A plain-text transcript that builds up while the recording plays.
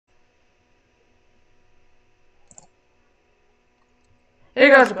Hey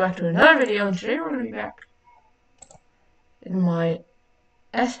guys, welcome back to another video, and today we're going to be back in my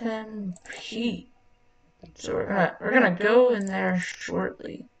SMP. So we're gonna go in there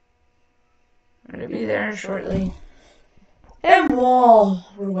shortly. We're gonna be there shortly. And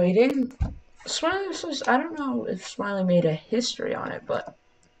while we're waiting, Smiley was supposed, I don't know if Smiley made a history on it, but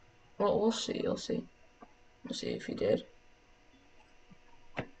well, we'll see. We'll see if he did.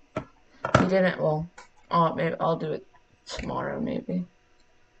 He didn't. Well, maybe I'll do it tomorrow, maybe.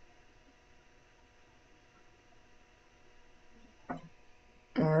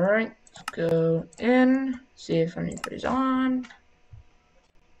 Alright, let's go in, see if anybody's on.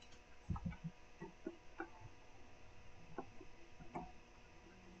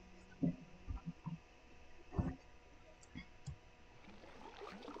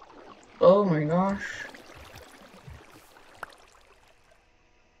 Oh my gosh.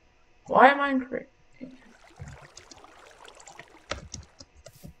 Why am I in create?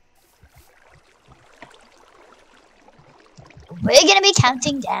 We're gonna be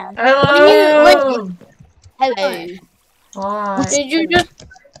counting down. Hello! Hello. Hi. Did you just?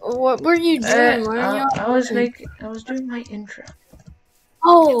 What were you doing? I was doing my intro.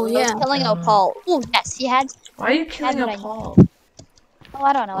 Oh yeah. Killing a Paul. Oh yes, he had. Why are you killing a Paul? Oh,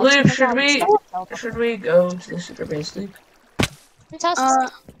 I don't know. Luke, should we go to the secret base, Luke?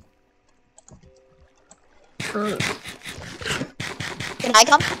 Can I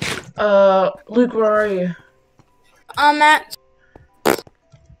come? Luke, where are you? I'm at.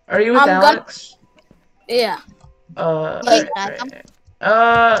 Are you with Alex? Yeah. Wait, can I come?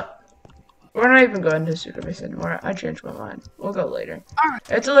 We're not even going to secret base anymore. I changed my mind. We'll go later. Alright.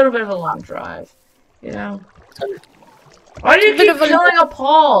 It's a little bit of a long drive, you know? Why do you keep killing a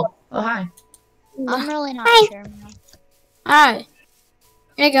Paul? Oh, hi. I'm really not sure. Hi.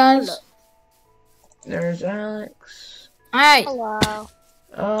 Hey guys. There's Alex. Hi. Hello.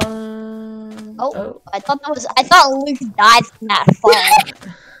 Oh. I thought Luke died from that fall.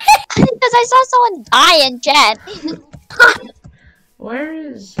 Because I saw someone die in chat. Where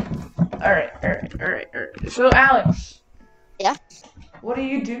is... Alright. So, Alex. Yeah? What are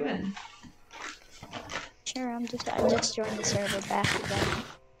you doing? Sure, I just joined the server back again.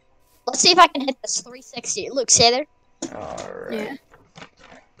 Let's see if I can hit this 360. Luke, stay there. Alright.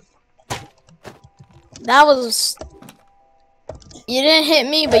 Yeah. That was... You didn't hit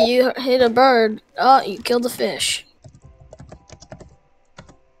me, but you hit a bird. Oh, you killed a fish.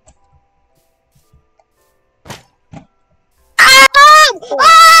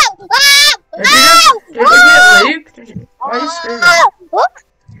 Did you get Luke? Why are you screaming? Oh,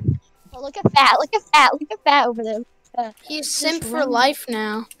 look at that over there. He's simp for life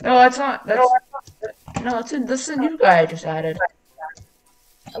now. No, that's not. That's a new guy I just added.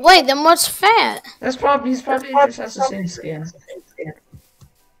 Wait, then what's fat? He's probably just has the same skin.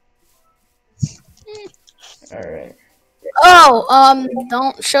 Alright. Oh,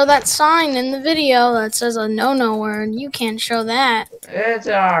 don't show that sign in the video that says a no-no word. You can't show that. It's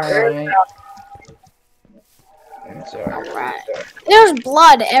alright. It's alright. There's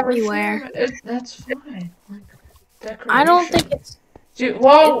blood everywhere. That's fine. I don't think it's... Dude,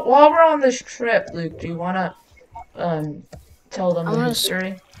 while we're on this trip, Luke, do you wanna tell them the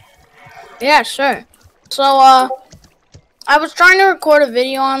history? Yeah, sure. So, I was trying to record a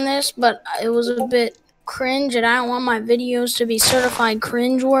video on this, but it was a bit cringe, and I don't want my videos to be certified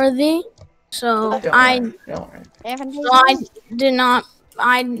cringe-worthy. So, I'm not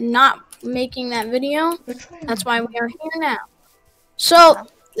making that video. That's why we are here now. So,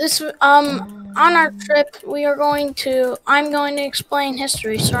 this, on our trip, I'm going to explain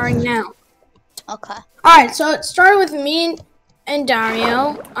history starting now. Okay. Alright, so it started with me and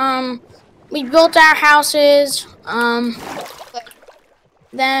Dario. We built our houses,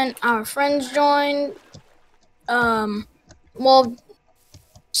 then our friends joined, well,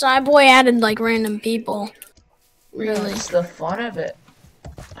 Sciboy added, like, random people, really. That's the fun of it.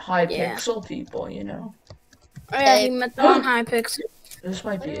 High pixel people, you know? Oh yeah, he met them on high pixel. This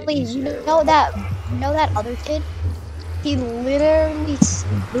might be You know that other kid? He literally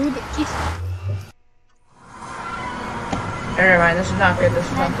booed it. Never mind, this is not good, Go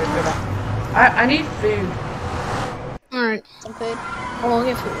back. I need food. Alright. Some food. Oh, I'll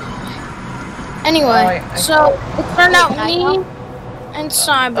get food. Anyway, so it turned out me and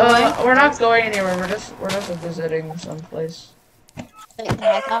Sciboy. We're not going anywhere. We're just visiting someplace. Can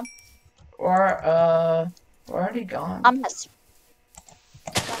I come? We're already gone. I'm not.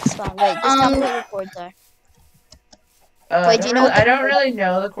 That's fine. Wait, just tell me what your cords are. Wait, do you know? I don't really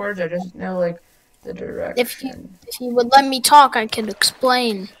know the chords. I just know like the direction. If you would let me talk, I could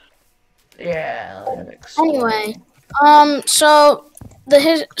explain. Yeah. Let him explain. Anyway, so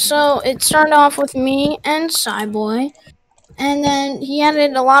So it started off with me and Sciboy, and then he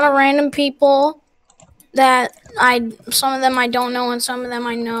added a lot of random people that some of them I don't know and some of them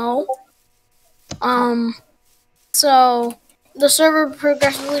I know. So the server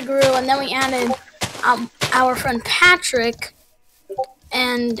progressively grew, and then we added our friend Patrick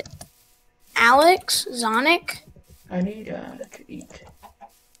and Alex, Zonic. I need to eat.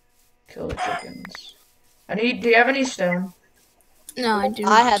 Kill the chickens. Do you have any stone? No, I do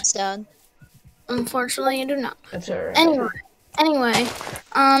not. I have stone. Unfortunately, I do not. That's alright. Anyway,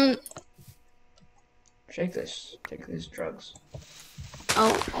 Shake this. Take these drugs.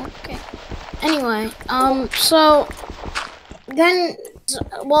 Oh, okay. Anyway, so then,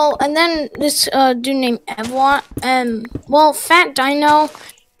 and then this dude named Evwa, Fat Dino,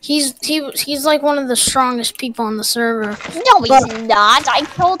 he's like one of the strongest people on the server. No, he's not. I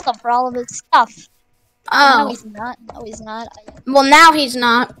killed him for all of his stuff. Oh. No, he's not. No, he's not. Well, now he's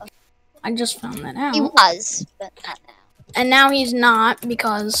not. I just found that out. He was, but not now. And now he's not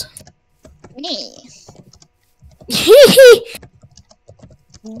because Me.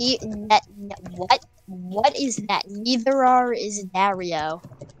 What is that? Neither are is Dario.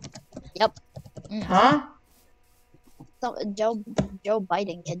 Yep. Huh? So Joe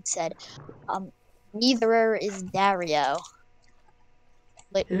Biden kid said, neither is Dario.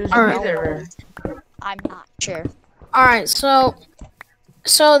 Wait, Who's Alright. neither? I'm not sure. all right. So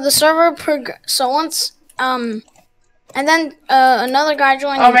the server once and then another guy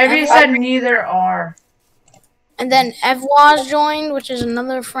joined. Oh, maybe he said neither are. And then Evwaz joined, which is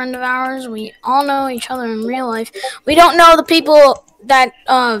another friend of ours. We all know each other in real life. We don't know the people that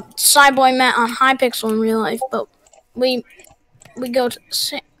Sciboy met on Hypixel in real life, but we go to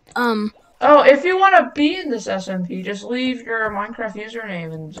Oh, if you want to be in this SMP, just leave your Minecraft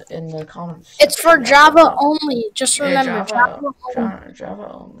username in the comments. It's for Java only. Just remember, Java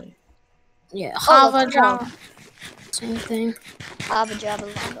only. Yeah, Java. Same thing. Java.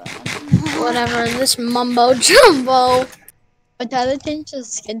 Whatever. This mumbo jumbo. But the other thing,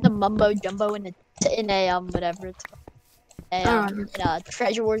 just get the mumbo jumbo in a whatever it's called. In a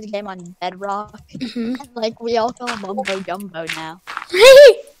Treasure Wars game on Bedrock. Like we all call him mumbo jumbo now.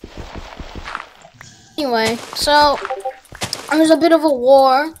 Anyway, so there was a bit of a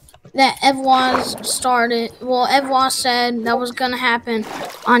war that Evwaz started. Well, Evwaz said that was gonna happen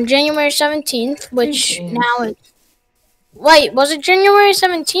on January 17th, which now it. Wait, was it January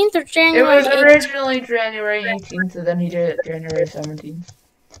 17th or January? It was originally January 18th, and then he did it January 17th.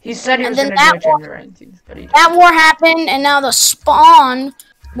 He said he was going to do it January 18th, but he didn't. That war happened, and now the spawn,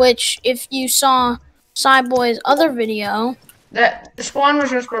 which if you saw Sciboy's other video, that the spawn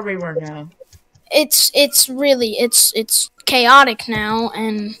was just where we were now. It's chaotic now,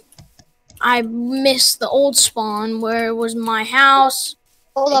 and I miss the old spawn where it was my house.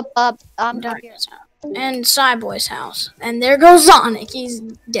 Hold up, and Sciboy's house. And there goes Sonic. He's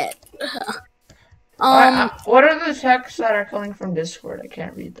dead. What are the texts that are coming from Discord? I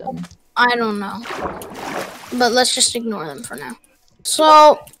can't read them. I don't know. But let's just ignore them for now.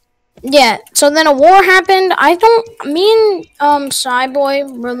 So, yeah. So then a war happened. Me and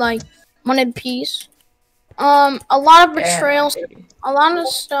Sciboy were like, wanted peace. A lot of betrayals. A lot of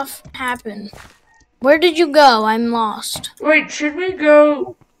stuff happened. Where did you go? I'm lost. Wait, should we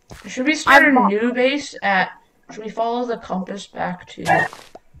start a new base should we follow the compass back to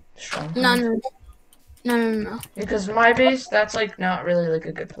Stronghold? No. Because my base, that's like not really like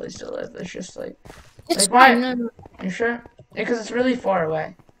a good place to live. It's just like it's like fine. You sure? Because it's really far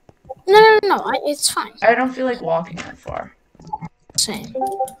away. No. It's fine. I don't feel like walking that far. Same,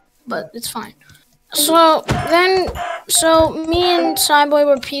 but it's fine. So me and Sciboy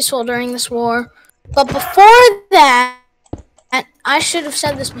were peaceful during this war, but before that, I should have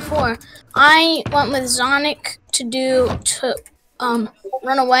said this before. I went with Zonic to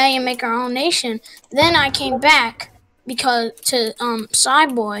run away and make our own nation. Then I came back to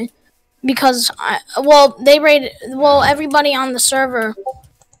Sciboy because everybody on the server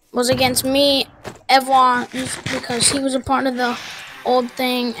was against me, Evwa, because he was a part of the old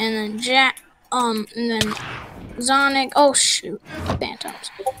thing, and then Jack, and then Zonic. Oh shoot,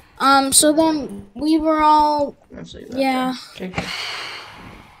 Phantoms. So then we were all, yeah.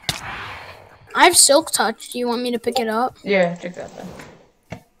 I have Silk Touch. Do you want me to pick it up? Yeah, take that then.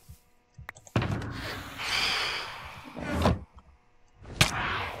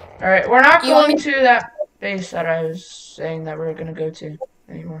 Alright, we're not going to that base that I was saying that we're gonna go to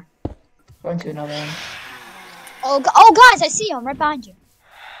anymore. Going to another one. Oh guys, I see him right behind you.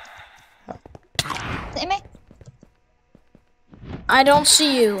 See me? I don't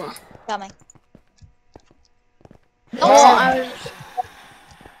see you. Coming. Oh,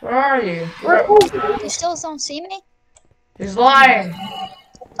 Where are you? You still don't see me? He's lying.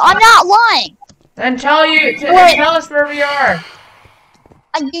 I'm not lying. Then tell us where we are.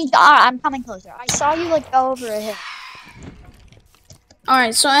 I'm coming closer. I saw you like go over a hill.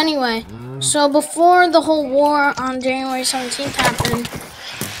 Alright, so anyway, so before the whole war on January 17th happened,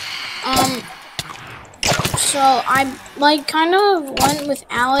 so I like kind of went with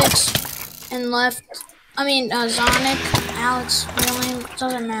Alex and left, Zonic, Alex, real name,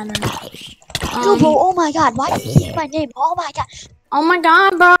 doesn't matter. Oh my god, why did you say my name? Oh my god. Oh my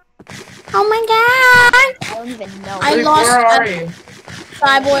god, bro. Oh my god. I don't even know. I lost. Where are you?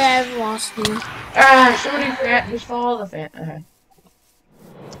 Sciboy, I've lost you. Somebody just follow the fan. Okay.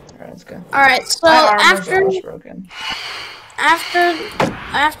 Alright, let's go. Alright, so My armor's after almost broken.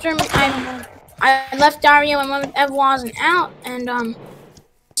 I left Dario and went with Evwaz and out, and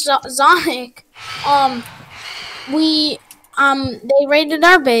Zonic, they raided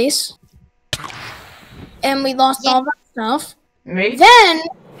our base, and we lost all that stuff. Me?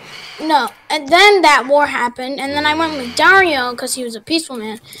 And then that war happened, and then I went with Dario because he was a peaceful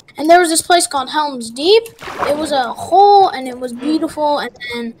man. And there was this place called Helm's Deep. It was a hole, and it was beautiful, and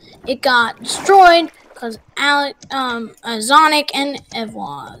then it got destroyed because Zonic and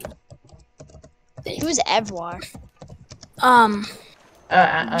Evwaz. Who's Evwar?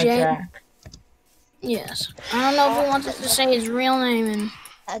 Jack. Yes. I don't know if he wants us to say his real name. And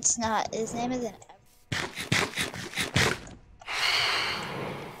That's not his name. Isn't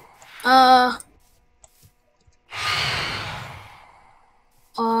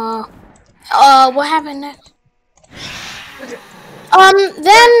what happened next?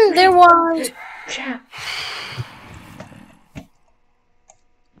 Then there was.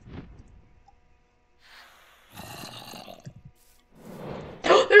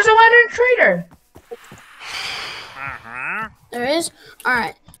 There's a letter trader. There is?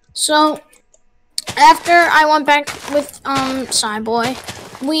 Alright. So after I went back with Sciboy,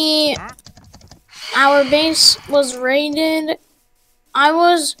 our base was raided. I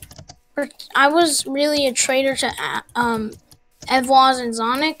was really a traitor to Evwaz and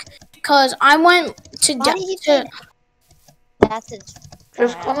Zonic because I went to that's it.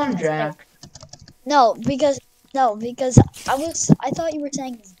 Just call him Jack. No, because I thought you were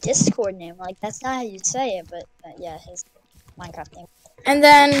saying his Discord name. Like that's not how you say it, but yeah, his Minecraft name. And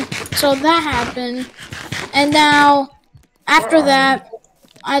then so that happened, and now after that,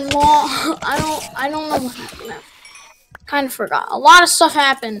 I don't know what happened. Kind of forgot. A lot of stuff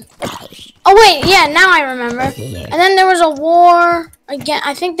happened. Oh wait, yeah, now I remember. And then there was a war again.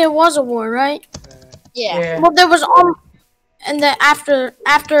 I think there was a war, right? Yeah. Well, there was and then after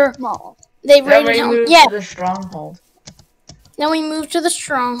they raided him. To the stronghold. Then we moved to the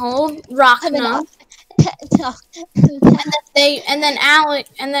stronghold, Rockna. No. And then Alex,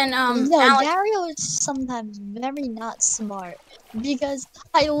 Alex. Dario is sometimes very not smart because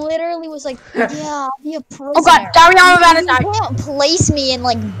I literally was like, yeah, I'll be a prisoner. Oh god, Dario, I'm about to die. You can't place me in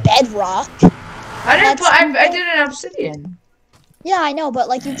like bedrock. I did an obsidian. Yeah, I know, but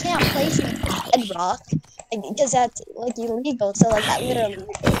like you can't place me in bedrock because that's like illegal. So like that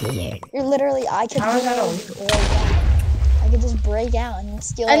literally, I could just break out and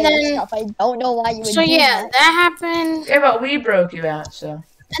steal all your stuff. I don't know why you would do that. That happened. Yeah, but we broke you out, so.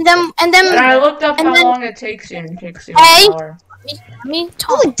 And then I looked up how long it takes you, and it takes you an hour. No,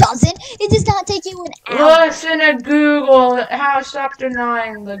 it doesn't. It does not take you an hour. Listen to Google. Stop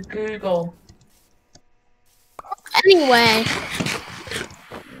denying the Google. Anyway.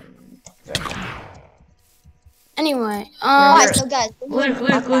 Alright, so guys.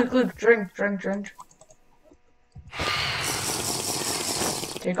 Luke, drink.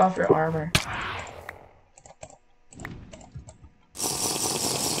 Take off your armor.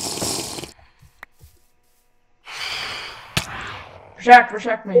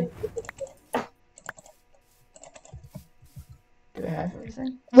 Protect me. Do I have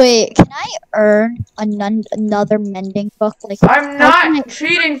everything? Wait, can I earn another mending book? Like I'm not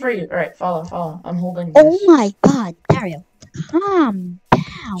cheating for you. Alright, follow. I'm holding this. Oh my god, Dario. Calm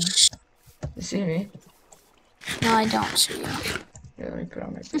down. You see me? No, I don't see you. Here, let me put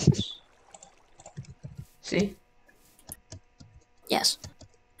on my boots. See? Yes.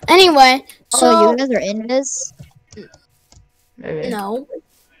 Anyway, so you guys are in this? Maybe. No.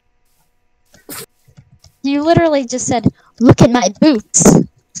 You literally just said, "Look at my boots."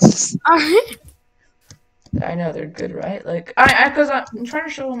 Alright. I know they're good, right? Like, because I'm trying to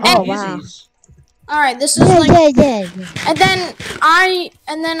show them Oh, how wow. easy. Alright, this is Yeah. And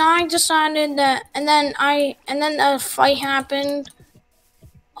then I decided that, and then a fight happened.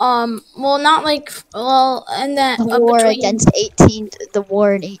 well, not like, well, and then The war between against the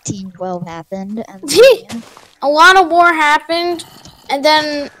war in 1812 happened, and then, a lot of war happened, and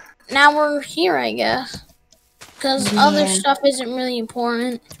then now we're here, I guess, because other stuff isn't really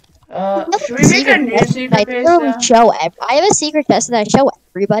important. Should we make a new secret base now? I have a secret test that I show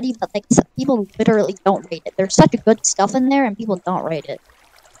everybody, but like some people literally don't rate it. There's such good stuff in there, and people don't rate it.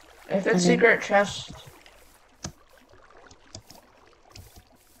 If it's secret chest.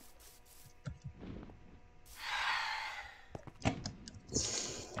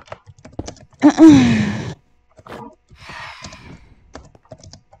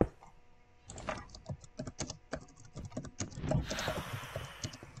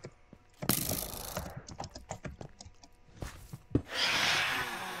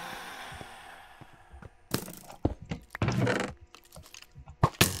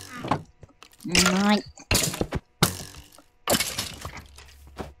 Right.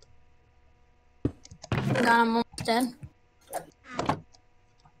 God, I'm almost dead.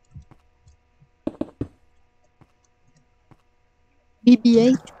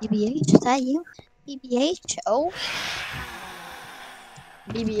 BBH, is that you? BBH, oh.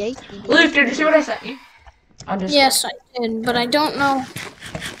 BBH. Luke, did you see what I sent you? Yes, I did, but I don't know.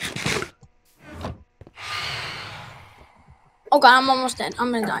 Oh god, I'm almost dead.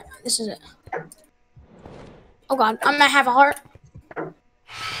 I'm gonna die. This is it. Oh god, I'm gonna have a heart.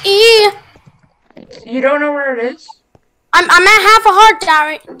 You don't know where it is? I'm at half a heart,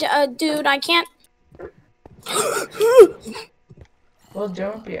 dude. I can't. Well,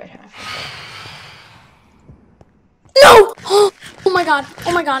 don't be at half a heart. No! Oh my god.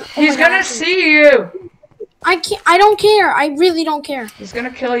 Oh my god. Oh He's my god. gonna see you. I can't. I don't care. I really don't care. He's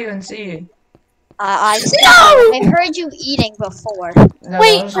gonna kill you and see you. I heard you eating before. No,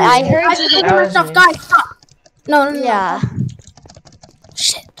 wait, I heard you eating more stuff, guys. Stop. No. Yeah.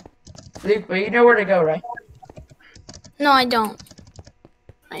 Shit. Luke, but you know where to go, right? No, I don't.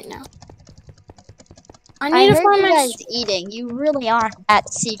 Right now. I I need to heard find you my. guys eating. You really aren't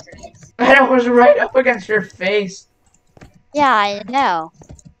that secret. That was right up against your face. Yeah, I know.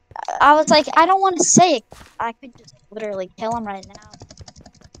 I was like, I don't want to say it. I could just literally kill him right now.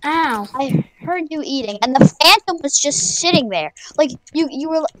 Ow. I heard you eating, and the phantom was just sitting there. Like, you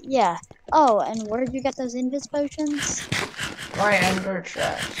were, yeah. Oh, and where did you get those invis potions? My ender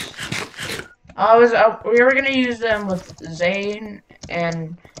chest. We were gonna use them with Zane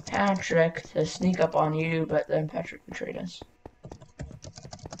and Patrick to sneak up on you, but then Patrick betrayed us.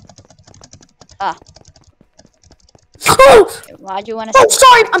 Why'd you want to? Oh,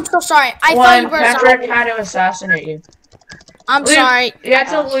 sorry. I'm so sorry. I thought you were. Patrick had to assassinate you. I'm sorry. You had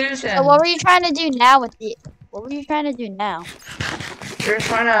to lose him. So what were you trying to do now with the? What were you trying to do now? We were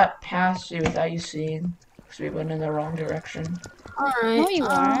trying to pass you without you seeing, because we went in the wrong direction. Alright. No, you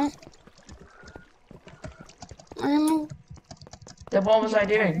weren't. Then what was I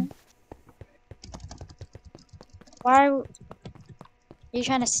doing? Why are you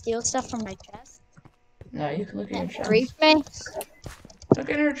trying to steal stuff from my chest? No, you can look at your chest. Brief me? Look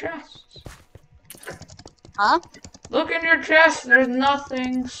in your chest. Huh? Look in your chest. There's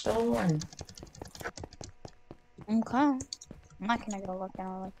nothing stolen. Okay. I'm not gonna go look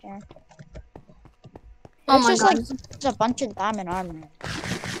and look here. Oh It's my just god. like there's a bunch of diamond armor.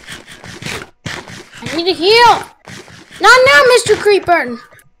 I need to heal. Not now, Mr. Creeper.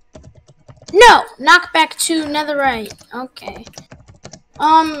 No. Knock back to netherite. Okay.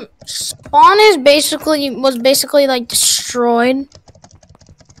 Spawn was basically like destroyed.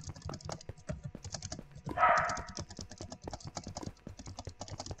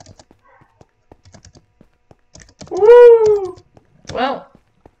 Woo! Well.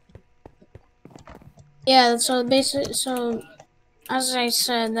 Yeah, so as I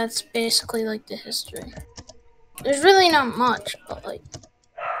said, that's basically like the history. There's really not much, but like,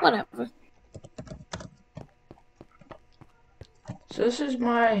 whatever. So this is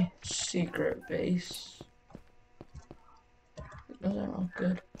my secret base. It doesn't look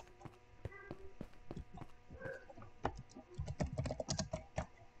good.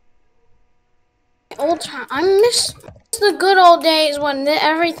 Old time. I miss the good old days when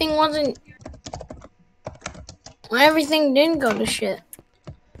everything wasn't. When everything didn't go to shit.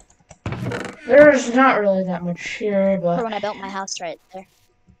 There's not really that much here, but When I built my house right there.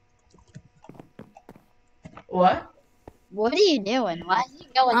 what? What are you doing? Why is he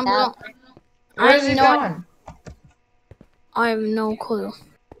going I'm down? Where is he going? I have no clue.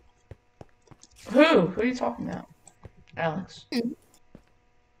 Who? Who are you talking about? Alex.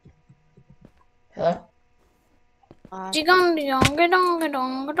 Hello? Oh, we're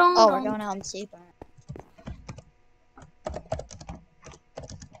going out and see.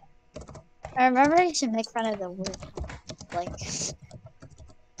 I remember you should make fun of the word. Like,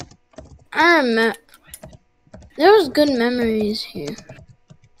 I remember. There was good memories here.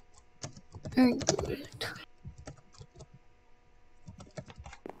 Very good.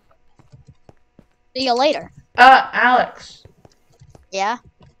 see you later. Alex. Yeah?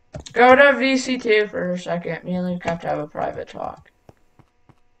 Go to VC2 for a second. Me and Luke have to have a private talk.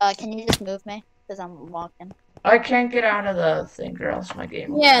 Can you just move me? Because I'm walking. I can't get out of the thing or else my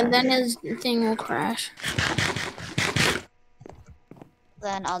game will Yeah, crash. then his thing will crash.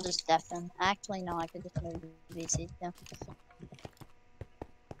 Then I'll just deafen. Actually, no, I could just move to VC too.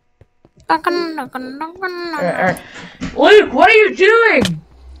 Alright. Luke, what are you doing?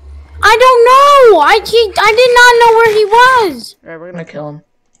 I don't know. I did not know where he was. Alright, we're gonna kill him.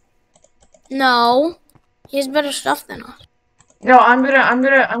 No, he has better stuff than us. No, I'm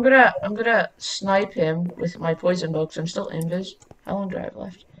gonna snipe him with my poison bow because I'm still invis. How long do I have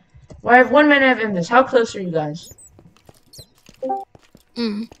left? Well, I have 1 minute of invis. How close are you guys?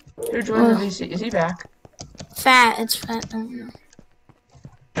 Mm. Who joined the VC? Is he back? Fat, it's fat. I don't know.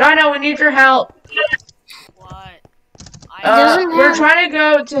 Dino, we need your help. What? We're trying to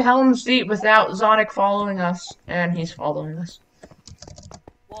go to Helm's Deep without Zonic following us, and he's following us.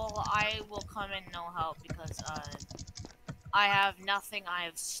 Well, I will come in no help because I have nothing. I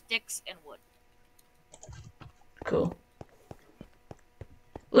have sticks and wood. Cool.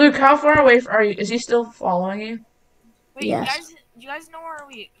 Luke, how far away are you? Is he still following you? Wait, Yes. you guys know where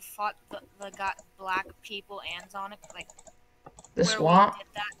we fought the black people and Sonic? Like The where swamp? we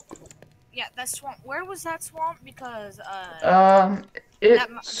did that? Yeah, that swamp. Where was that swamp? Because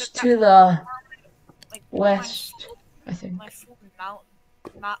it's to the like west, I think. My full mountain,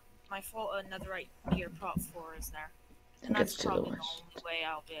 not my full netherite gear prop 4 is there. I And think that's it's to the probably the west. only way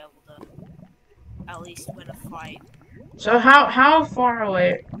I'll be able to at least win a fight. So how far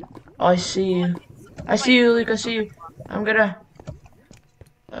away? Oh, I see you. I see you, Luke. I see you. I'm gonna.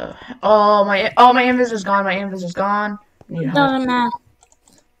 My invis is gone. My invis is gone. Need It help. doesn't matter.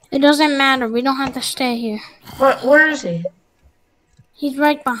 It doesn't matter. We don't have to stay here. But where is he? He's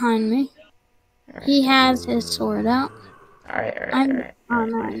right behind me. Alright. He has his sword out. Alright. Oh,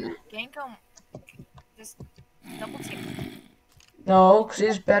 no. Gank him. Just double team. No, because he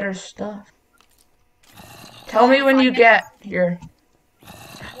has better stuff. Tell me when you get here.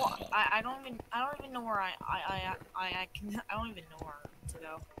 Well, I don't even know where I don't even know where to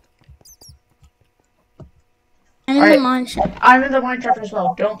go. I'm in the mine shaft. I'm in the mine shaft as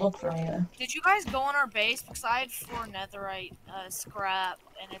well. Don't look for me though. Did you guys go in our base? Because I had 4 netherite scrap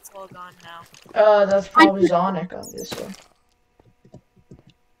and it's all gone now. That's probably Zonic, obviously.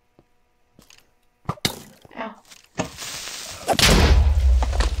 Ow.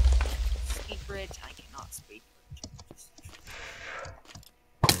 Speed bridge, I cannot speed bridge.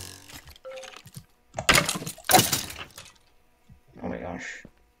 Oh my gosh.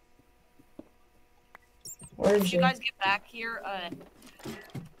 Where is Did he? you guys get back here?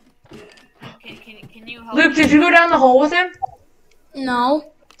 Can you help? Luke, did you go down the hole with him?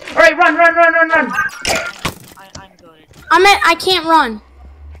 No. Alright, run! I'm good. I can't run.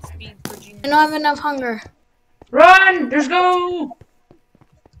 Speed bridging. I don't have enough hunger. Run! Let's go!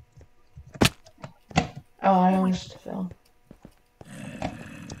 Oh, I almost fell.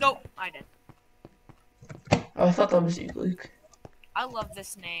 Nope, I did. Oh, I thought that was you, Luke. I love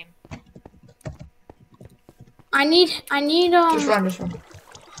this name. I need Just run.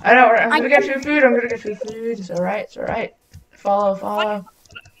 I know, I'm gonna get you food, It's alright. Follow.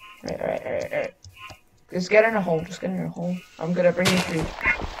 Alright. Just get in a hole, I'm gonna bring you food.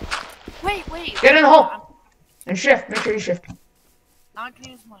 Wait. Get in the hole! And shift, make sure you shift. Now I can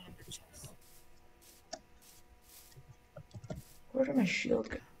use my ender chest. Where did my shield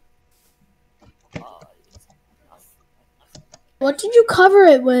go? What did you cover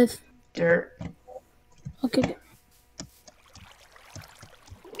it with? Dirt. Okay, good.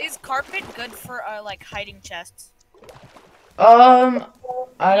 Is carpet good for like hiding chests? I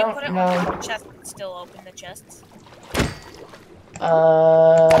Can you put it don't on top know. of the chest and still open the chests?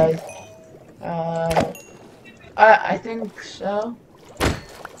 I think so.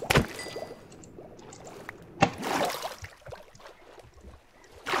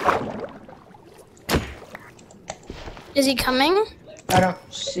 Is he coming? I don't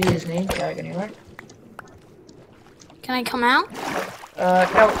see his name tag anywhere. Can I come out? No,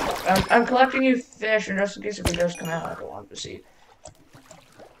 I'm collecting you fish, and just in case if he does come out, I don't want to see.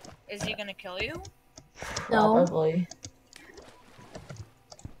 Is he gonna kill you? No. Probably.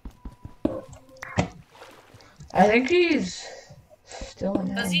 I think he's still in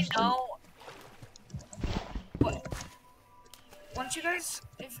there. Does he know? What? Once you guys,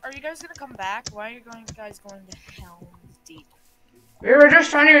 if are you guys gonna come back? Why are you guys going to Helm's Deep? We were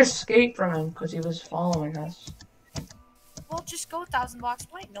just trying to escape from him because he was following us. Well, just go 1,000 blocks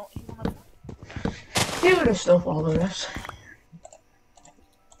away. No, he won't have fun. He would have still followed us.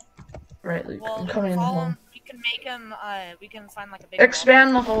 Right, Luke. Well, I'm we coming in can the follow hole. him. We can make him. We can find like a big.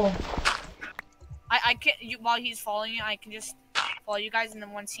 Expand the hole. I can. While he's following you, I can just follow you guys, and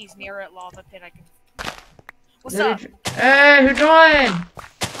then once he's near a lava pit, I can. What's up? Hey, who joined?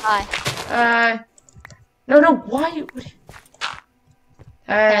 Hi. No, why you? Hey.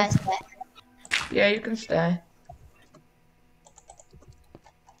 Can I stay? Yeah, you can stay.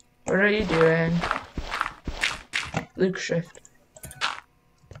 What are you doing? Luke, shift.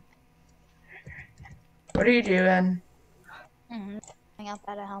 What are you doing? Hang out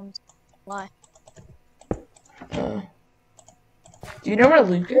at Helms. Why? Do you know where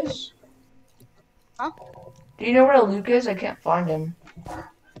Luke is? Huh? Do you know where Luke is? I can't find him.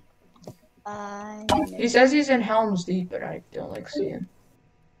 He says he's in Helm's Deep, but I don't see him.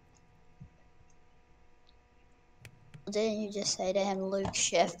 Didn't you just say to him, Luke,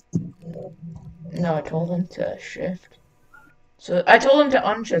 shift? No, I told him to shift. So I told him to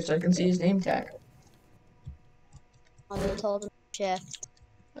unshift so I can see his name tag. Oh, you told him shift.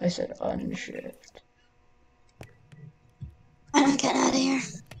 I said unshift. Get out of here.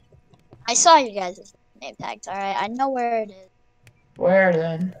 I saw you guys' name tags, alright? I know where it is. Where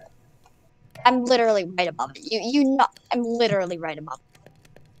then? I'm literally right above it. You know, I'm literally right above it.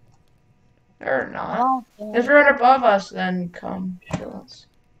 Or not. Oh, If you're right above us, then come kill us.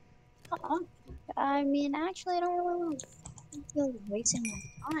 I mean, actually, I don't really want to feel wasting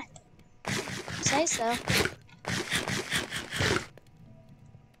my time. Say so.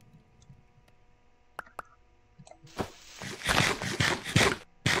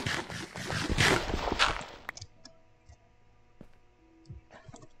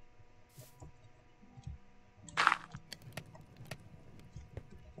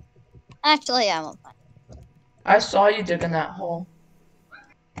 Actually, I won't find it. I saw you digging that hole.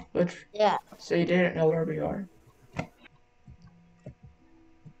 Which, Yeah. so you didn't know where we are.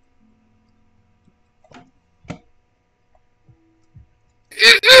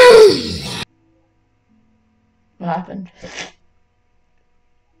 What happened?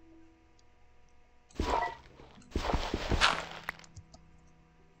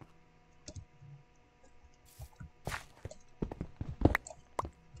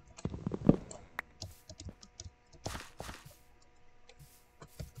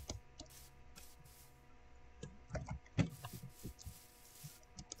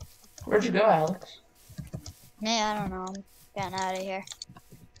 Where'd you go, Alex? Yeah, I don't know. I'm getting out of here.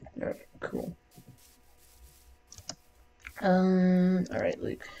 Alright, cool. Alright,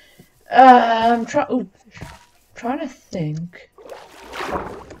 Luke. I'm trying to think.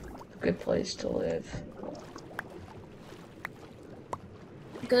 A good place to live.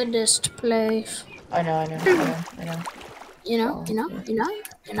 Goodest place. I know. You know,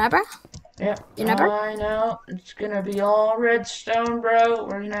 bro? Yeah, You know, bro? I know. It's gonna be all redstone, bro.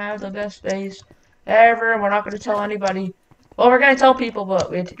 We're gonna have the best base ever. We're not gonna tell anybody. Well, we're gonna tell people, but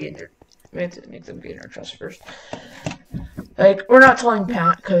we have to get their, we have to make them gain our trust first. Like, we're not telling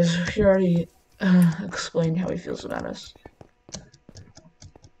Pat because he already explained how he feels about us.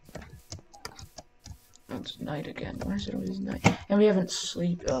 It's night again. Why is it always night? And we haven't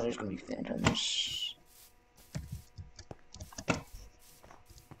slept. Oh, there's gonna be phantoms.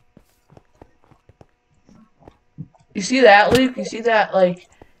 You see that, Luke? You see that, like,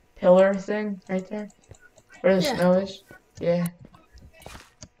 pillar thing right there? Where the snow is? Yeah.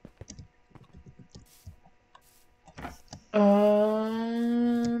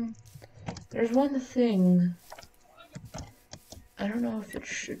 There's one thing. I don't know if it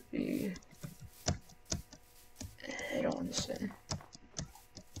should be. I don't want to say.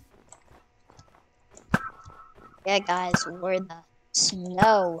 Yeah, guys, we're the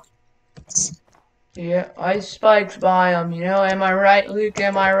snow. Yeah, ice spikes biome, you know? Am I right, Luke?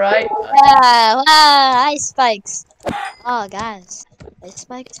 Am I right? Wow, ice spikes. Oh, guys, ice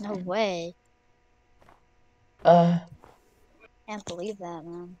spikes? No way. Can't believe that,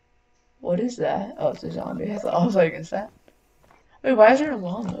 man. What is that? Oh, it's a zombie. I was like, is that? Wait, why is there a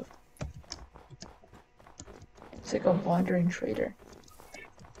llama? It's like a wandering trader.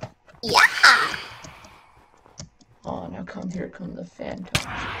 Yeah. Oh, now come here, come the phantom.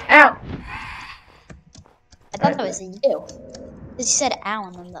 Ow! I thought that was you. Because you said ow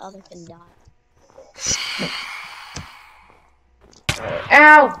and then the other can die.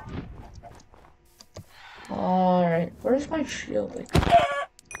 Ow! Alright, where's my shield? Like,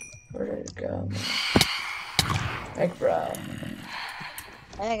 where did it go? Like, bro.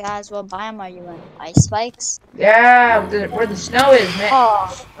 Hey guys, what biome are you in? Ice spikes? Yeah, where the snow is, man.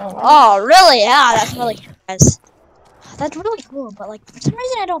 Oh, Oh, oh, really? Yeah, that's really cool, guys. That's really cool, but like for some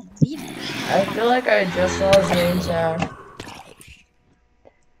reason I don't believe it. I feel like I just saw his name tag.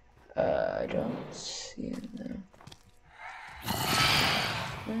 I don't see it now.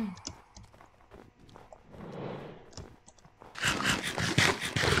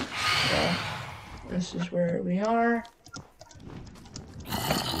 Well, this is where we are.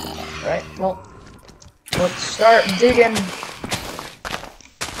 Right, well, let's start digging.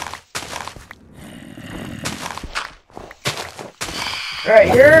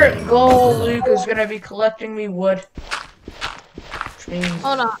 Alright, your goal, Luke, is gonna be collecting me wood. Which means...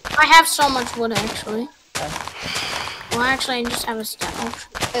 Hold on. I have so much wood, actually. Well, actually, I just have a stack.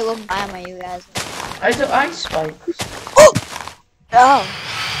 Wait, what biome are you guys in? I do ice spikes. Oh.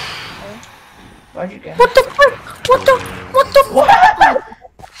 Why'd you get? What the frick? What the? What?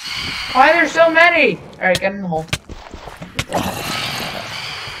 Why are there so many? Alright, get in the hole.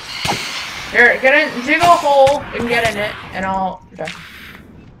 Here, get in, dig a hole and get in it, and I'll... Okay.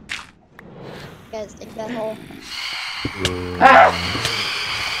 You guys dig that hole. Ah!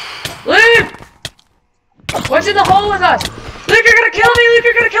 Luke! What's in the hole with us? Luke, you're gonna kill me! Luke,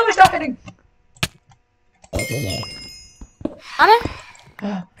 you're gonna kill me! Stop hitting!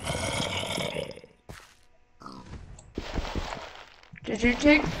 Did you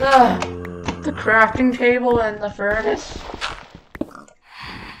take the crafting table and the furnace?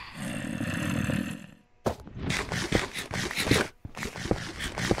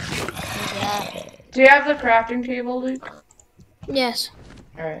 Yeah. Do you have the crafting table, Luke? Yes.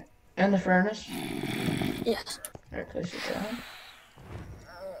 Alright. And the furnace? Yes. Alright, place it down.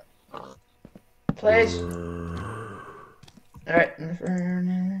 Place. Alright, and the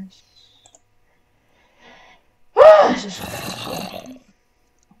furnace. This is so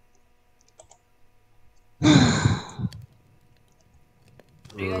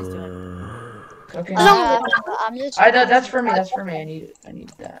What are you guys doing? cooking. I'm just. That's for me. That's for me. I need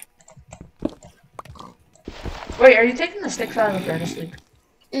that. Wait, are you taking the sticks out of the furnace, Luke?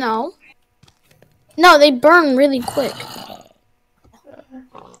 No. No, they burn really quick.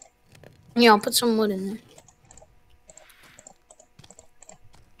 Yeah, I'll put some wood in there.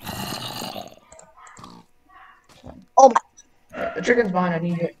 Oh my. Right, the chicken's behind. I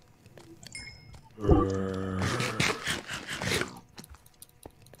need it.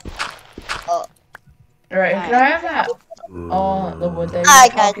 Alright, can I have that? Oh, the wood that you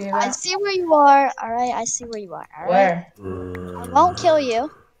Alright, were guys, talking I about? see where you are. Alright, I see where you are. Alright. Where? I won't kill you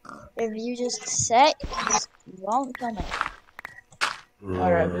if you just say you won't kill me.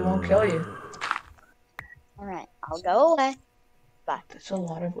 Alright, we won't kill you. Alright, I'll go away. Bye. That's a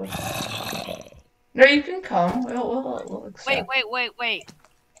lot of wood. No, you can come. We'll accept. Wait.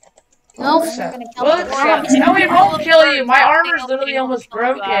 No. We'll accept. You're gonna kill We'll me. accept. No, we won't kill you. My armor's literally almost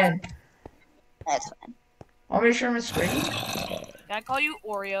broken. That's fine. Want me to share my screen? Can I call you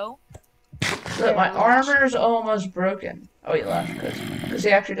Oreo? Look, my armor's almost broken. Oh, he left because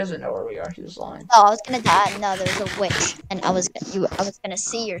he actually doesn't know where we are. He was lying. Oh, I was gonna die. No, there's a witch, and I was gonna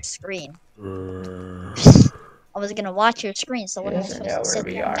see your screen. I was gonna watch your screen. So He what am I doesn't supposed know to where sit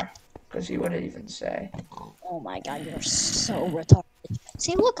we there? are because he wouldn't even say. Oh my god, you're so retarded.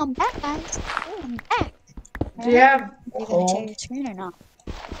 See, look, I'm back, guys. Oh, I'm back. Do you have Are you gonna coal? share your screen or not?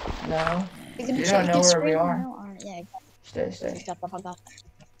 No. You're gonna You share don't know your where screen we or are. no? Or, yeah. Stay. Shut the fuck up.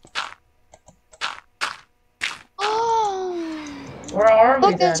 Oh. Where are we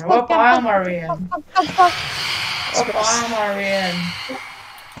Look, then? it's What fucking- biome are we in? Fuck. What biome are we in?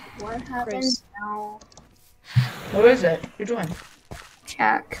 What Chris. now? Who is it? Who joined?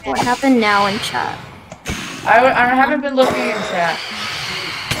 Chat. What happened now in chat? I haven't been looking in chat.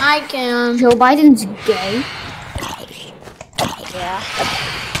 I can. Joe Biden's gay. Yeah.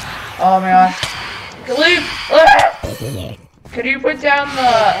 Oh my gosh. Luke! Could you put down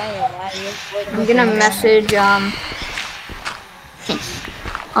the... I'm gonna message, I'm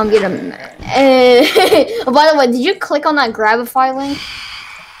gonna... oh, by the way, did you click on that Grabify link?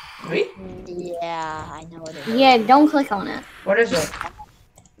 Me? Yeah, I know what it is. Yeah, don't click on it. What is it?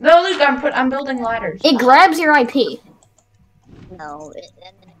 No, Luke, I'm building ladders. It grabs your IP. No,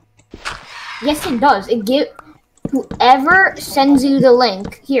 Yes, it does. It whoever sends you the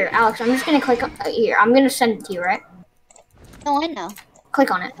link. Here, Alex, I'm just gonna click on here. I'm gonna send it to you, right? no, I know.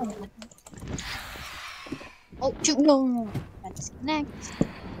 Click on it. Oh, shoot, no. I disconnect.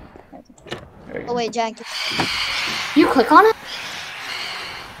 Oh, wait, Jack. You click on it?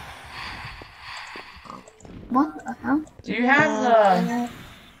 What the hell? Do you have the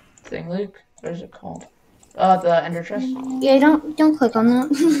thing, Luke? What is it called? The ender chest. Yeah, don't click on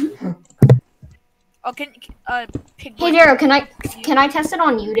that. Oh, Pig Hey Boy, Dario, can I test it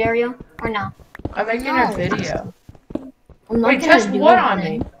on you, Dario, or no? I'm making No. a video. I'm not Wait, gonna test do what on me?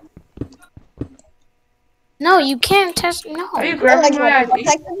 anything. No, you can't test. No. Are you grabbing my IP?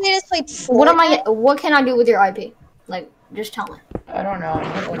 Technically, it's like What can I do with your IP? Like, just tell me. I don't know. I'm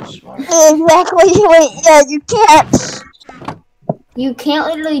not that smart. Exactly. Wait, yeah, you can't. You can't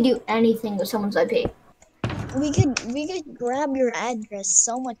literally do anything with someone's IP. We could grab your address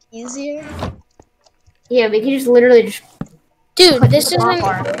so much easier. Yeah, we can just literally just Dude, put this the isn't.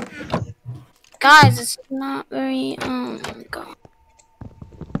 bar. Guys, it's not very. Oh my god.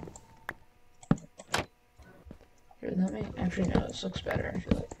 Here, let me. Actually, no. This looks better. I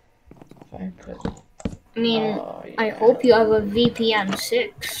feel like if I put. I mean, Oh, I yeah. hope you have a VPN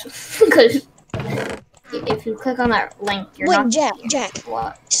 6 because if you click on that link, you're Wait, not. Jack.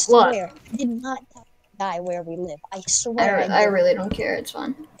 What? I swear, I did not die where we live. I swear I did. I really don't care. It's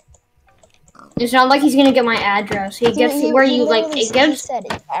fine. It's not like he's gonna get my address. He gets where you like. literally It gives. said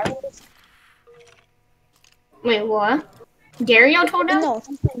it. Darius. Wait, what? Dario told him?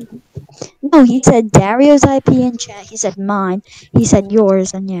 No, he said Dario's IP in chat. He said mine. He said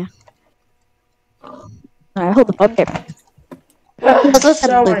yours, and yeah. Alright, hold on. Okay. Let's look at So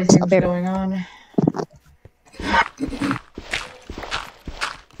the many loops. I'll things be- going on.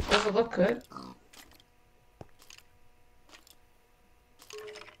 Does it look good?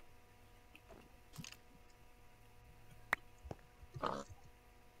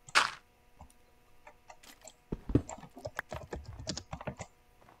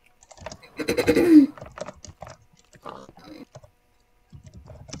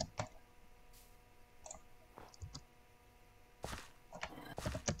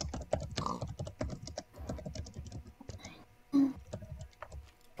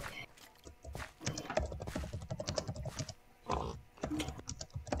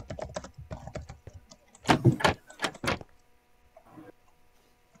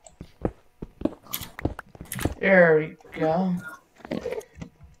 There we go.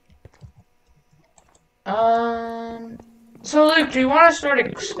 So Luke, do you want to start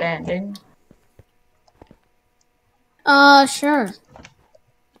expanding Sure.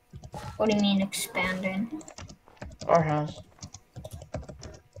 What do you mean expanding? our house?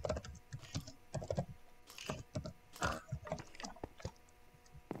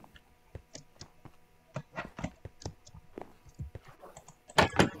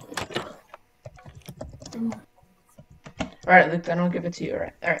 Alright, Luke, then I'll give it to you.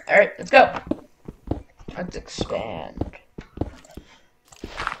 Alright, let's go. Let's expand.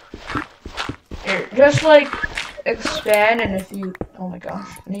 Here, just like expand, and if you, oh my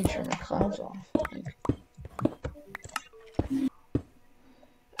gosh, I need to turn the clouds off.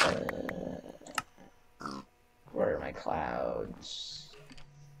 Where are my clouds?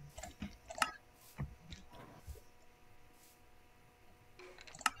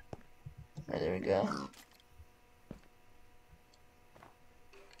 Right, there we go.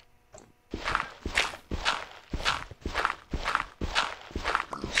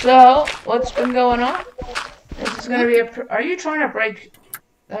 So, what's been going on? This is gonna be are you trying to break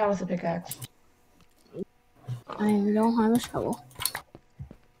that with a pickaxe? I don't have a shovel.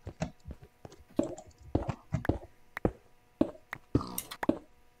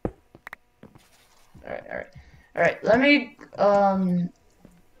 Alright, let me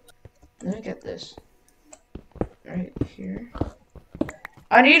get this. Right here.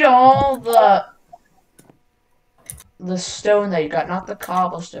 I need all the stone that you got, not the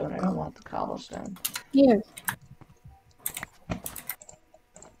cobblestone. I don't want the cobblestone. Here.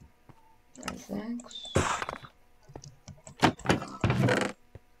 Alright, thanks.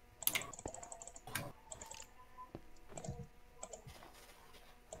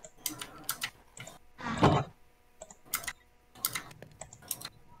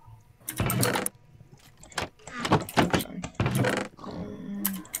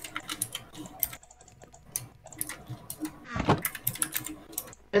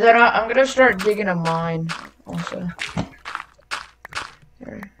 And then I'm gonna start digging a mine also.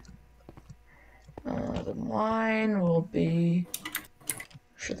 Here. The mine will be.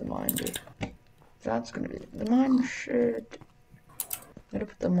 Should the mine be? That's gonna be the mine. Should. I'm gonna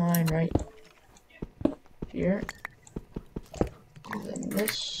put the mine right here. And then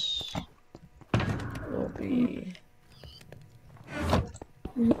this will be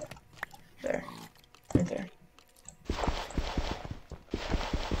there, right there.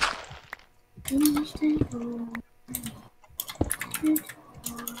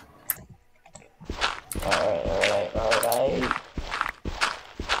 Alright.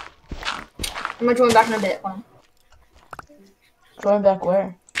 I'm gonna join back in a bit. Hold on. Join back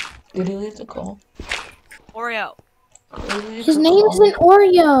where? Did he leave the call? Oreo. His name isn't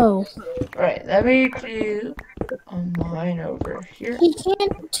Oreo. Right, let me do mine over here. He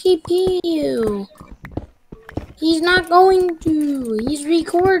can't TP you. He's not going to. He's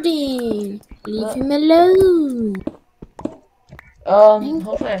recording. Leave him alone.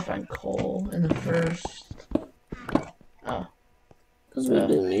 Hopefully I find coal in the first. Oh. Because we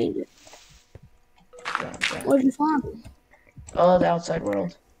do need it. What'd you find? Oh, the outside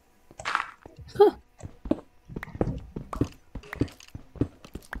world. Huh.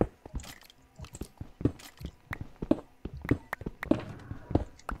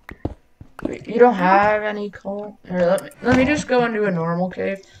 Wait, you don't have any coal? Here, let me just go into a normal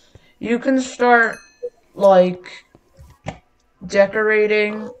cave. You can start, like,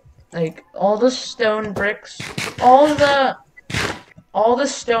 decorating, like, all the stone bricks, all the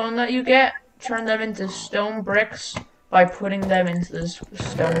stone that you get, turn them into stone bricks by putting them into this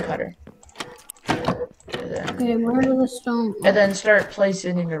stone cutter. Okay, where are the stone? And then start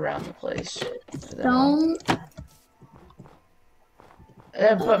placing it around the place. Stone?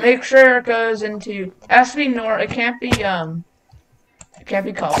 But make sure it goes into, it has to be it can't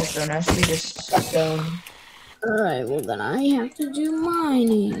be cobblestone, it has to be just stone. Alright, well then I have to do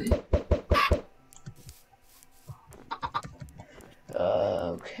mining.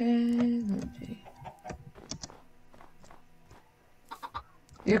 Okay,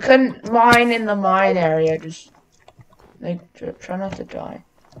 you couldn't mine in the mine area, just, like, try not to die.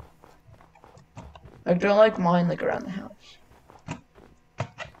 Like, don't, like, mine, like, around the house.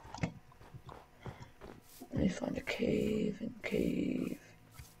 Let me find a cave.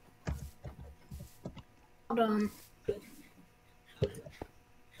 Hold on.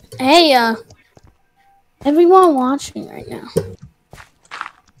 Hey, everyone watching right now.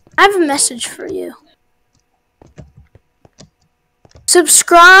 I have a message for you.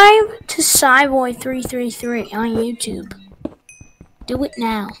 Subscribe to Sciboy333 on YouTube. Do it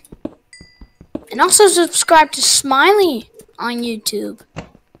now. And also subscribe to Smiley on YouTube.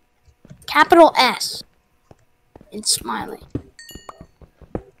 Capital S. In Smiley.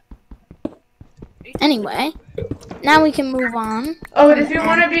 Anyway, now we can move on. Oh, and if you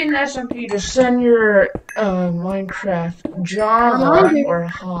want to be an SMP, just send your Minecraft Java or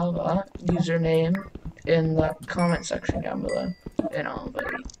Java username in the comment section down below, and I'll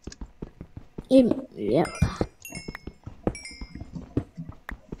invite you. Yep.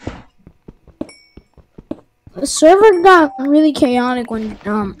 The server got really chaotic when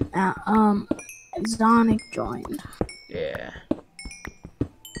Zonic joined. Yeah.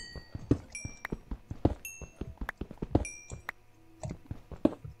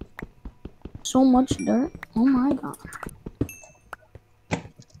 So much dirt. Oh my god.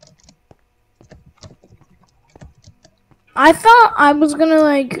 I thought I was gonna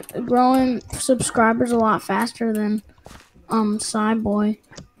like grow in subscribers a lot faster than Sciboy,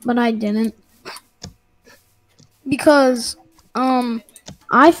 but I didn't. Because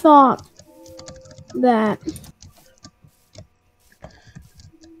I thought that.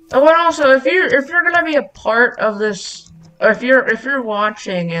 Oh, and also if you're gonna be a part of this, or if you're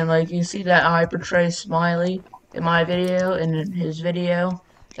watching and like you see that I portray Smiley in my video and in his video,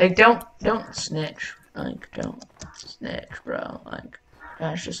 like don't snitch. Like don't snitch, bro. Like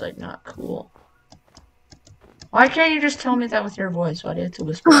that's just like not cool. Why can't you just tell me that with your voice? Why do you have to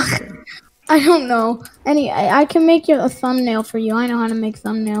whisper? I don't know. I can make you a thumbnail for you. I know how to make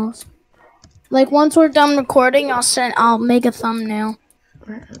thumbnails. Like once we're done recording, I'll make a thumbnail.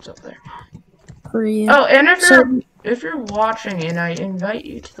 What's up there? For you. Oh, and if you're watching and I invite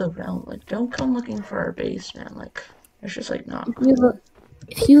you to the realm, like don't come looking for our base, man. Like it's just like not cool.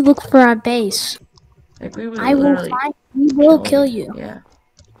 If you look for our base, like we will kill you. Yeah.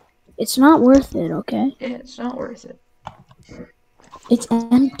 It's not worth it, okay? Yeah, it's not worth it. It's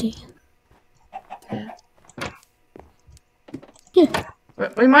empty. Yeah. Yeah.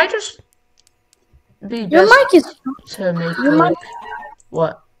 But we might just be Your mic is to make your like, mic.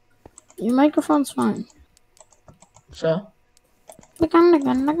 What? Your microphone's fine. So? Oh.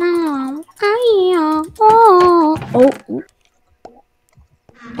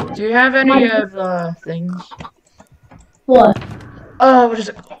 Do you have any of the things? What? What is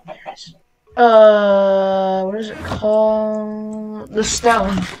it called? There it is. What is it called? The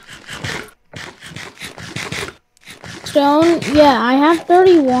stone. Stone? Yeah, I have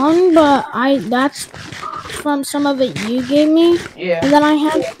 31, but that's from some of it you gave me. Yeah. And then I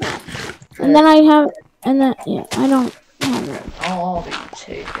have, yeah, I don't have it. I'll be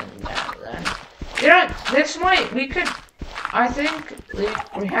taking that then. You know, we could, I think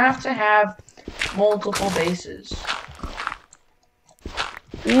we have to have multiple bases.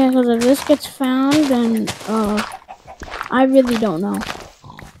 Yeah, because if this gets found, then I really don't know.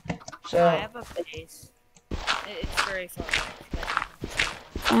 So I have a base. It's very far away.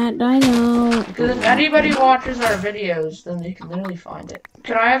 And I know. because if anybody watches our videos, then they can literally find it.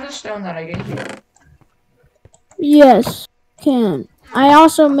 Can I have the stone that I gave you? Yes, can. I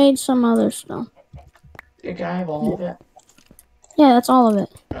also made some other stuff. Yeah, can I have all of it? Yeah, that's all of it.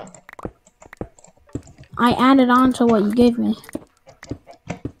 No. I added on to what you gave me.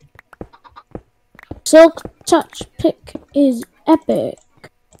 Silk Touch Pick is epic.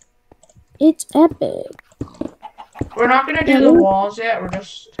 It's epic. We're not gonna do the walls yet. We're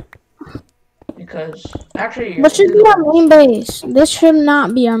just because actually. What should be our main base? This should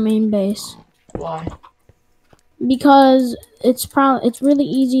not be our main base Why? because it's really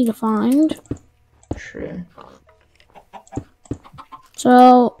easy to find. True.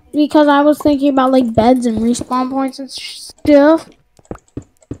 So because I was thinking about like beds and respawn points and stuff.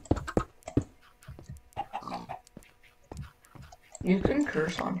 You can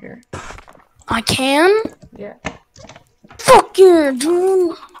curse on here. I can? Yeah. Fuck yeah,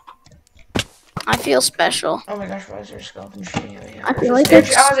 dude. I feel special. Oh my gosh, why is there a skeleton shooting at me? I feel like I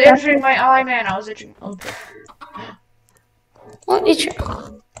was itching my eye, man. I was itching. Okay. What is your...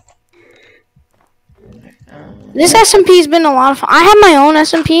 This SMP's been a lot of fun. I have my own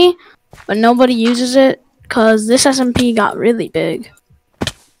SMP, but nobody uses it because this SMP got really big.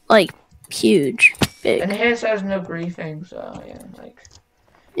 Like, huge. Big. And his has no griefing, so yeah, like.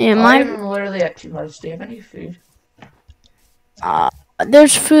 Yeah, I'm literally at 2 hearts. Do you have any food?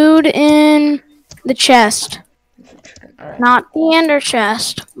 There's food in the chest. Alright. Not the ender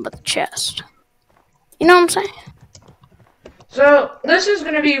chest, but the chest. You know what I'm saying? So, this is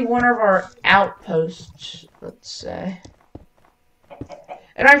going to be one of our outposts, let's say.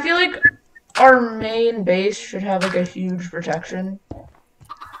 And I feel like our main base should have, like, a huge protection.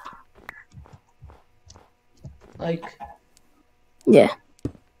 Like... Yeah.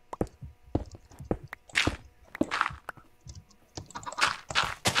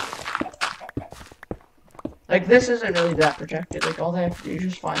 Like, this isn't really that protected. Like, all they have to do is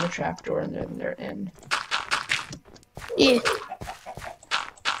just find the trapdoor and then they're in. Yeah.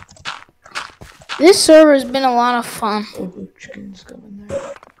 This server has been a lot of fun. Oh, chickens coming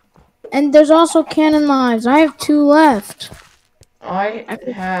there. And there's also cannon lives. I have 2 left. I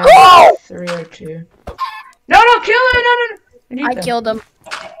have 3 or 2. No, kill it! No. I killed them.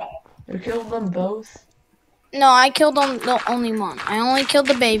 You killed them both? No, I killed the only one. I only killed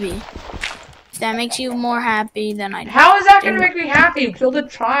the baby. If that makes you more happy, then I... How is that gonna make me happy? You killed a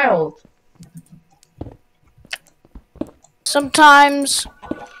child. Sometimes...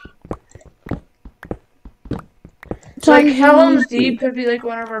 So, like, Helm's Deep could be, like,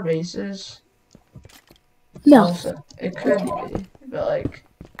 one of our bases. No. Also, it could be, but, like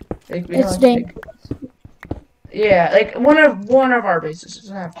we It's don't dangerous. yeah, like, one of our bases. It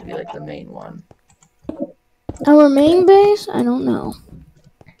doesn't have to be, like, the main one. Our main base? I don't know.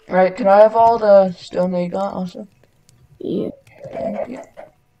 Alright, can I have all the stone that you got, also? Yeah. Thank you.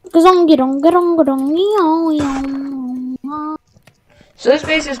 So this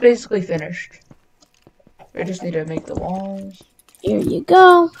base is basically finished. We just need to make the walls. Here you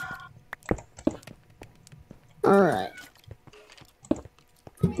go. Alright.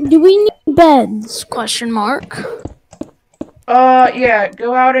 Do we need beds? Question mark. Yeah,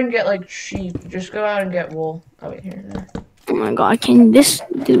 go out and get, like, sheep. Just go out and get wool. Oh, wait, here. There. Oh my god, can this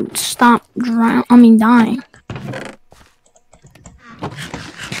dude stop dying?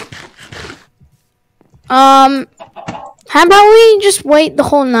 How about we just wait the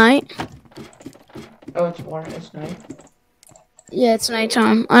whole night? Oh, it's night. Yeah, it's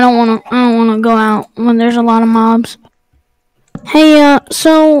nighttime. I don't wanna go out when there's a lot of mobs. Hey,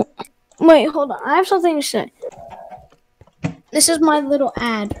 so wait, hold on. I have something to say. This is my little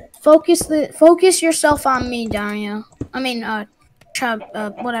ad. Focus yourself on me, Dario. I mean, Chub,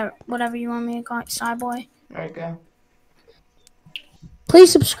 whatever you want me to call it, Sciboy. Alright, go. Please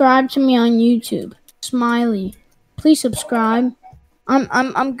subscribe to me on YouTube, Smiley. Please subscribe.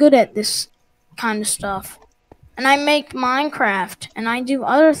 I'm good at this kind of stuff, and I make Minecraft, and I do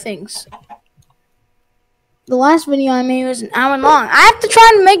other things. The last video I made was an hour long. I have to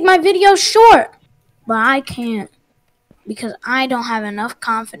try to make my videos short, but I can't because I don't have enough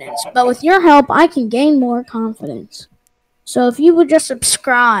confidence. But with your help, I can gain more confidence. So if you would just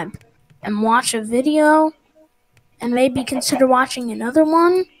subscribe and watch a video and maybe consider watching another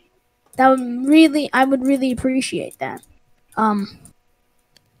one, I would really appreciate that.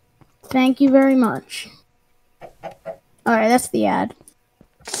 Thank you very much. Alright, that's the ad.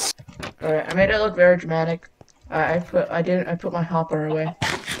 Alright, I made it look very dramatic. I put my hopper away.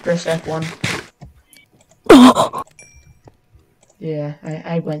 Press F1. Yeah,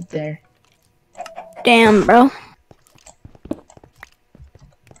 I went there. Damn, bro.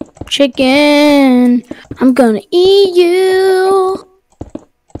 Chicken, I'm gonna eat you.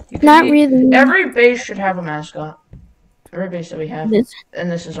 Not really. Every base should have a mascot. Every base that we have. And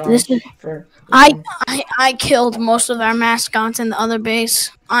this is ours. I killed most of our mascots in the other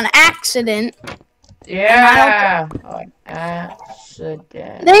base on accident. Yeah! On accident.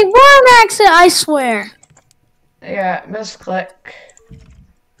 They were an accident, I swear. Yeah, misclick.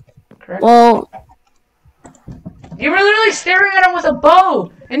 Correct? Well, you were literally staring at him with a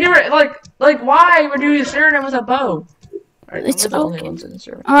bow! And you were like why were you staring at him with a bow? Alright, it's we're the only okay. ones in the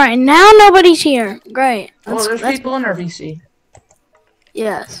server. Alright, now nobody's here. Great. Well, there's people in our VC.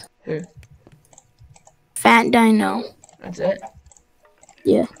 Yes. Who? Fat Dino. That's it?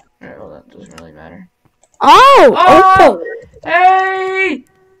 Yeah. Alright, well that doesn't really matter. Oh! Oh! Hey!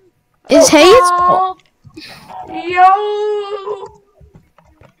 Is Hayes? Oh, yo!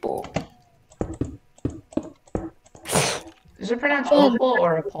 Is it pronounced opal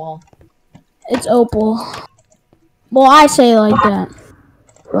or a Paul? It's Opal. Well, I say it like that.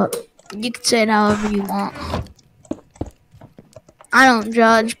 But you can say it however you want. I don't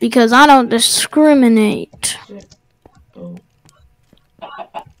judge because I don't discriminate. Oh.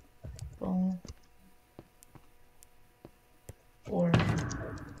 Oh. Or.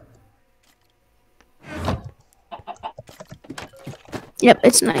 Yep,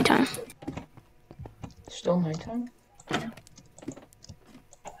 it's nighttime. Still nighttime?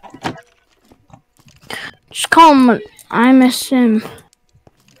 Just call him. I miss him.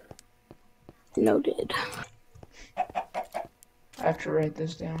 Noted. I have to write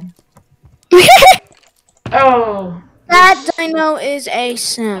this down. Oh! That dino is a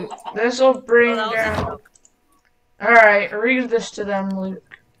sim. This'll bring down. Alright, read this to them,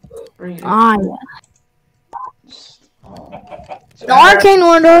 Luke. Read it. Ah, yeah. So The arcane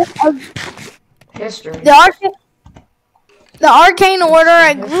order of history. The arcane order,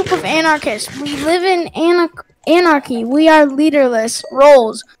 a group of anarchists. We live in anarchy. We are leaderless.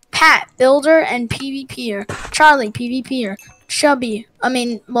 Roles: Pat, builder, and PvPer. Charlie, PvPer. Chubby. I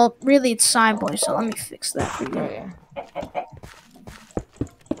mean, well, really, it's Sciboy. So let me fix that for you. Oh, yeah.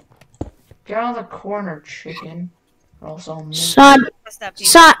 Get out of the corner, chicken. Or else I'll make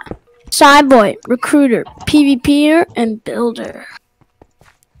Sciboy, recruiter, PvPer, and builder.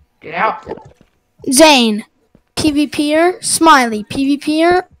 Get out. Zane, PvPer, Smiley,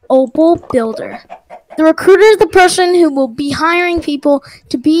 PvPer, Opal, builder. The recruiter is the person who will be hiring people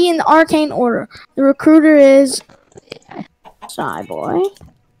to be in the arcane order. The recruiter is Sciboy.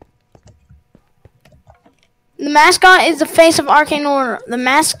 The mascot is the face of arcane order. The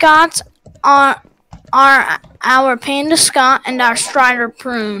mascots are our Panda Scott and our Strider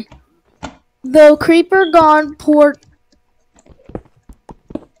Prune. The Creeper God protects.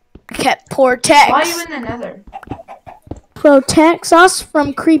 Why are you in the nether? Protects us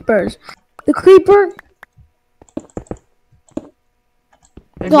from creepers. The Creeper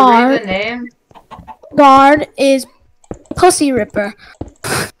Did you read the name? Guard is Pussy Ripper.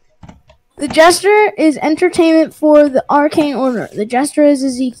 The Jester is entertainment for the arcane order. The Jester is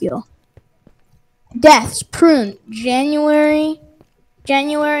Ezekiel. Deaths Prune January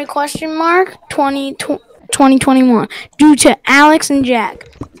question mark 2021 due to Alex and Jack,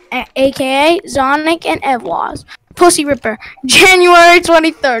 aka Zonic and Evwaz. Pussy Ripper January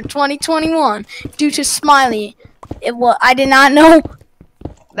 23rd 2021 due to Smiley. I did not know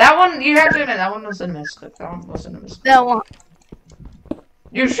that one. You have to admit that one was a misclick. That one wasn't a misclick. that one.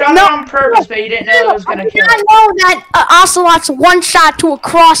 You shot it on purpose, but you didn't know it was gonna kill. I know that Ocelot's one shot to a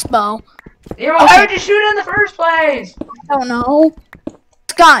crossbow. Yeah, well, why would you shoot it in the first place? I don't know.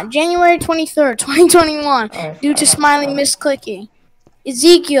 Scott, January 23rd, 2021, due to Smiley misclicking.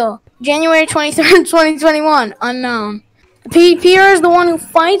 Ezekiel, January 23rd, 2021, unknown. The PvPer is the one who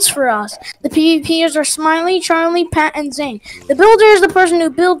fights for us. The PvPers are Smiley, Charlie, Pat, and Zane. The builder is the person who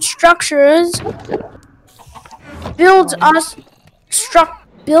builds structures. Builds us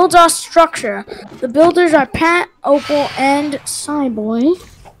structure. The builders are Pat, Opal, and Sciboy.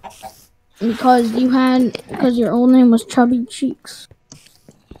 Because your old name was Chubby Cheeks.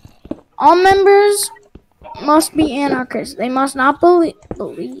 All members must be anarchists. They must not believe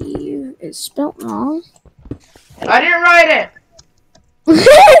it's spelt wrong. I didn't write it.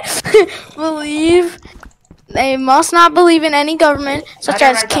 They must not believe in any government, such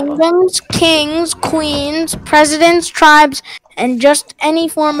as kingdoms, kings, queens, presidents, tribes, and just any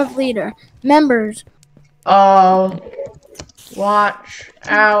form of leader. Members. Watch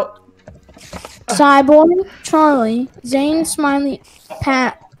out Sciboy, Charlie, Zane, Smiley,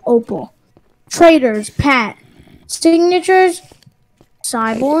 Pat, Opal. Traders, Pat. Signatures,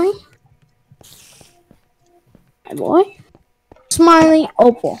 Sciboy. Sciboy. Smiley,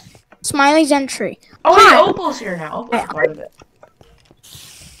 Opal. Smiley's entry. Oh, Hi. wait, Opal's here now. Opal's part of it.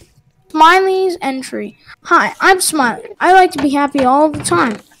 Smiley's entry. Hi, I'm Smiley. I like to be happy all the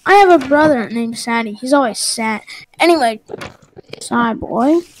time. I have a brother named Sadie. He's always sad. Anyway,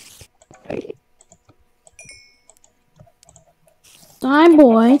 Sciboy.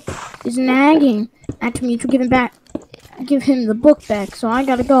 Sciboy is nagging at me to give him the book back. So I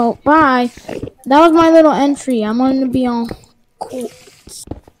gotta go. Bye. That was my little entry. I wanted to be all cool.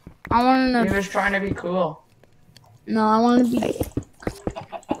 He was trying to be cool. No, I wanted to be.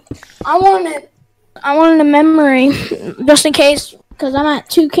 I wanted a memory just in case, because I'm at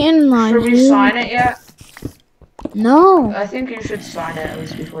 2 cannon lines. Should we sign it yet? No. I think you should sign it at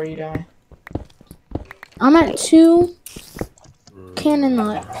least before you die. I'm at 2 cannon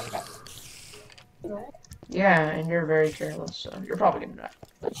lines. Yeah, and you're very careless, so you're probably gonna die.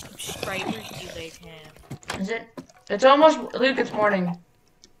 Subscribers you guys have. Is it? It's almost, Luke, it's morning.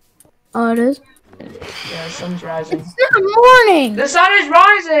 Oh, it is? Yeah, the sun's rising. It's not morning! The sun is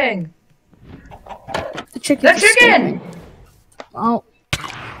rising! The chicken! The chicken! Oh.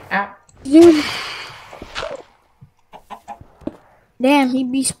 Ow. Dude. Damn, he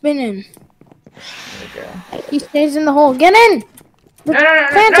be spinning. There we go. He stays in the hole. Get in! The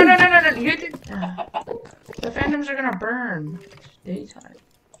phantom. No. You did. The phantoms are gonna burn. It's daytime.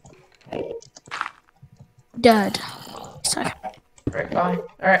 Dead. Sorry. Right, bye.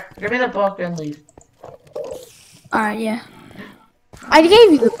 Alright, give me the book and leave. Alright, yeah. I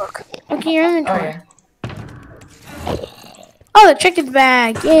gave you the book. Look in your Oh, inventory. yeah. Oh, the chicken's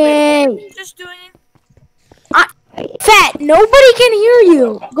bag. Yay! Just doing it. Fat, nobody can hear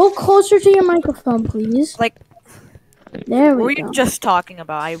you. Go closer to your microphone, please. Like, There what were we you go. just talking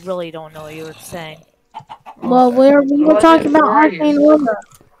about? I really don't know what you were saying. Well, we were Was talking it about before you? Arcane Order.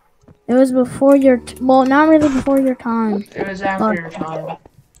 It was before your well, not really before your time. It was after your time.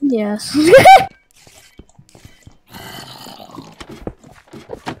 Yes.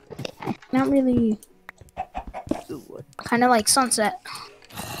 Not really. Kind of like sunset.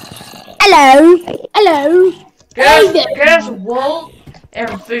 Hello. Hello. Get us wool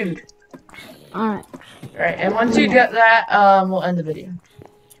and food. Alright. Alright, and once you get that, we'll end the video.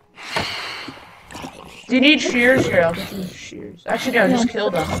 Do you need shears? Here, I'll get you shears. Actually, no, just kill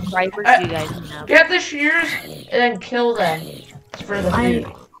them. Subscribers you guys have. Get the shears and then kill them. It's for the food.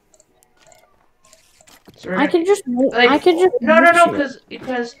 So I could just. like, I could just. No,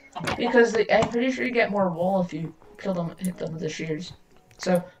 because I'm pretty sure you get more wool if you kill them, hit them with the shears.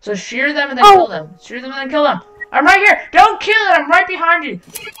 So shear them and then kill them. Shear them and then kill them. I'm right here. Don't kill it. I'm right behind you.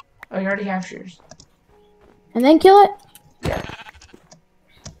 Oh, you already have shears. And then kill it. Yeah.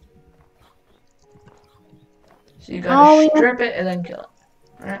 So you gotta strip it and then kill it.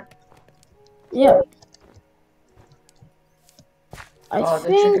 Alright? Yep. Oh, the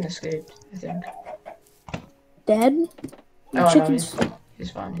chicken escaped, I think. Dead. The Oh, chicken's. no, he's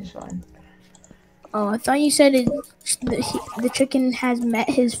fine, he's fine. Oh, I thought you said the chicken has met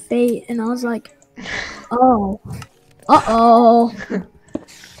his fate, and I was like, oh. Uh-oh.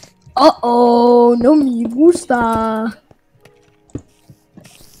 Uh-oh. No me gusta.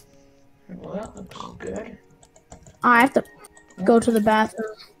 Well, that looks good. I have to go to the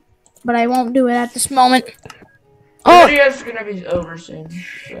bathroom, but I won't do it at this moment. The video's gonna be over soon,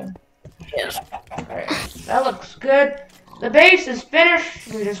 so. Yes. Alright, that looks good. The base is finished.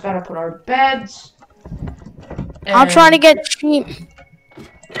 We just gotta put our beds. I'll try to get sheep.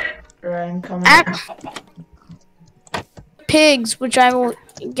 And come Pigs, which I will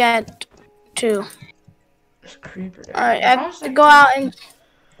get too. This creeper. Alright, I have to go out and.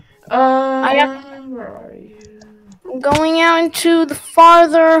 Where are you? I'm going out into the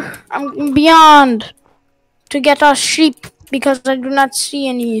farther. I'm beyond to get us sheep because I do not see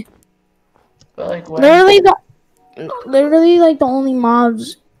any. But like what? Literally, like the only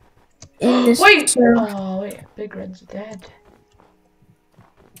mobs in this. Wait! Oh wait, Big Red's dead.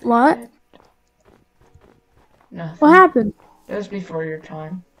 What? Nothing. What happened? It was before your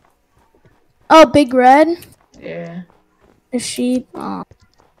time. Oh, Big Red. Yeah. The sheep. Oh.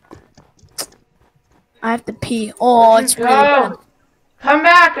 I have to pee. Oh, it's really bad. Come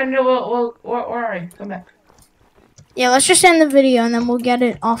back and we'll worry. Come back. Yeah, let's just end the video and then we'll get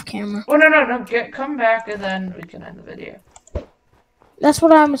it off camera. Oh no! Come back and then we can end the video. That's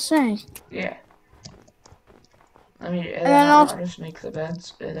what I was saying. Yeah. And then I'll just make the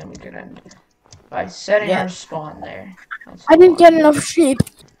beds and then we can end by setting our spawn there. I didn't get enough sheep.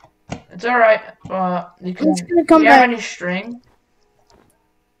 It's It's alright. You can. It's gonna come Do you have back. any string?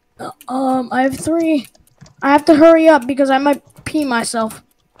 I have 3. I have to hurry up because I might pee myself.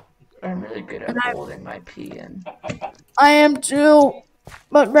 I'm really good at holding my pee in. I am too.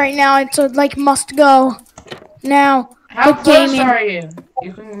 But right now it's a, like must go. Now. How the close gaming. are you?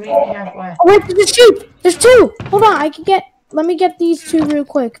 You can meet me halfway. Oh wait, there's sheep! There's 2! Hold on, let me get these 2 real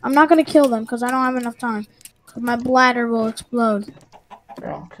quick. I'm not gonna kill them because I don't have enough time. My bladder will explode.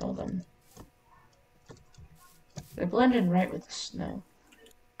 I'll kill them. They blend in right with the snow.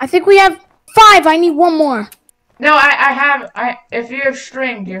 I think we have 5. I need 1 more. No, if you have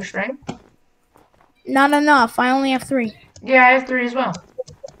string, do you have string? Not enough. I only have 3. Yeah, I have 3 as well.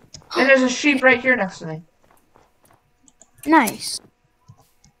 And there's a sheep right here next to me. Nice.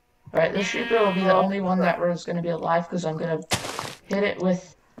 Alright, this sheep will be the only one that is going to be alive because I'm going to hit it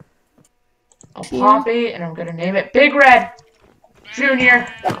with a poppy and I'm going to name it Big Red Junior.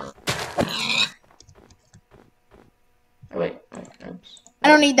 Oh, wait, oops. I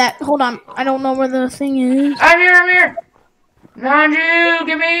don't need that. Hold on. I don't know where the thing is. I'm here! Found you!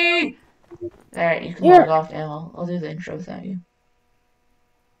 Give me! Alright, you can log off now. I'll do the intro without you.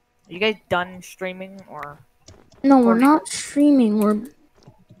 Are you guys done streaming or? No, we're not streaming.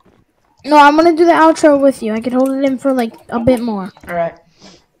 No, I'm gonna do the outro with you. I can hold it in for like a bit more. Alright.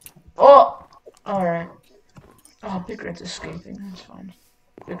 Oh! Alright. Oh, Big Red's escaping. That's fine.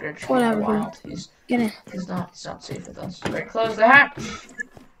 Big Red's Whatever, wild. He's not safe with us. Alright, close the hatch.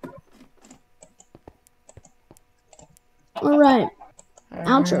 Alright.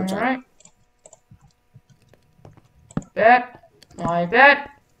 Outro time. Alright. Bet. My bet.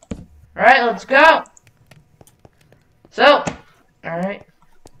 Alright, let's go. So, alright.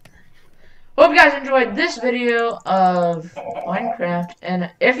 Hope you guys enjoyed this video of Minecraft. And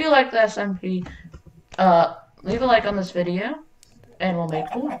if you like the SMP, leave a like on this video. And we'll make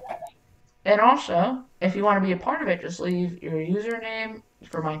more. And also, if you want to be a part of it, just leave your username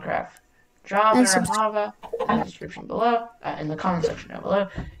for Minecraft Java or Java in the description below, in the comment section down below,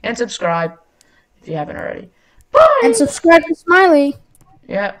 and subscribe if you haven't already. Bye! And subscribe to Smiley.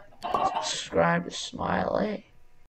 Yep. Subscribe to Smiley.